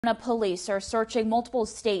Police are searching multiple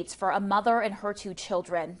states for a mother and her two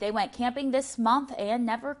children. They went camping this month and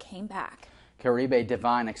never came back. Caribe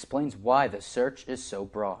Divine explains why the search is so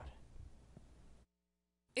broad.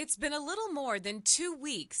 It's been a little more than 2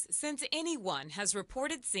 weeks since anyone has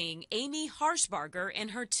reported seeing Amy Harshbarger and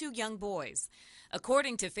her two young boys.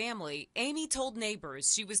 According to family, Amy told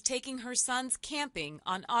neighbors she was taking her sons camping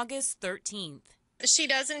on August 13th. She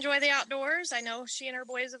does enjoy the outdoors. I know she and her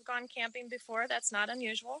boys have gone camping before. That's not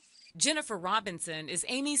unusual. Jennifer Robinson is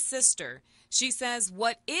Amy's sister. She says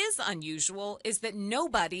what is unusual is that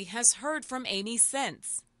nobody has heard from Amy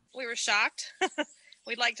since. We were shocked.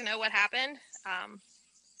 We'd like to know what happened,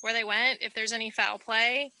 where they went, if there's any foul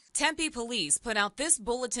play. Tempe police put out this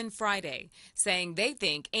bulletin Friday saying they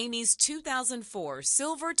think Amy's 2004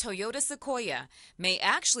 silver Toyota Sequoia may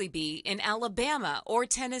actually be in Alabama or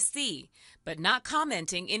Tennessee, but not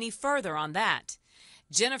commenting any further on that.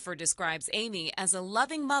 Jennifer describes Amy as a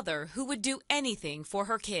loving mother who would do anything for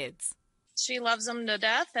her kids. She loves them to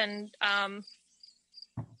death, and,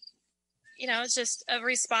 it's just a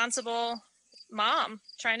responsible mom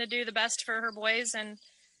trying to do the best for her boys and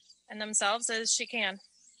themselves as she can.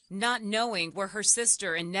 Not knowing where her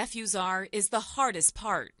sister and nephews are is the hardest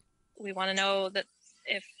part. We want to know that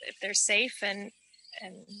if they're safe and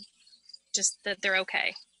just that they're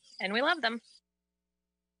okay. And we love them.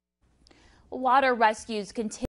 Water rescues continue.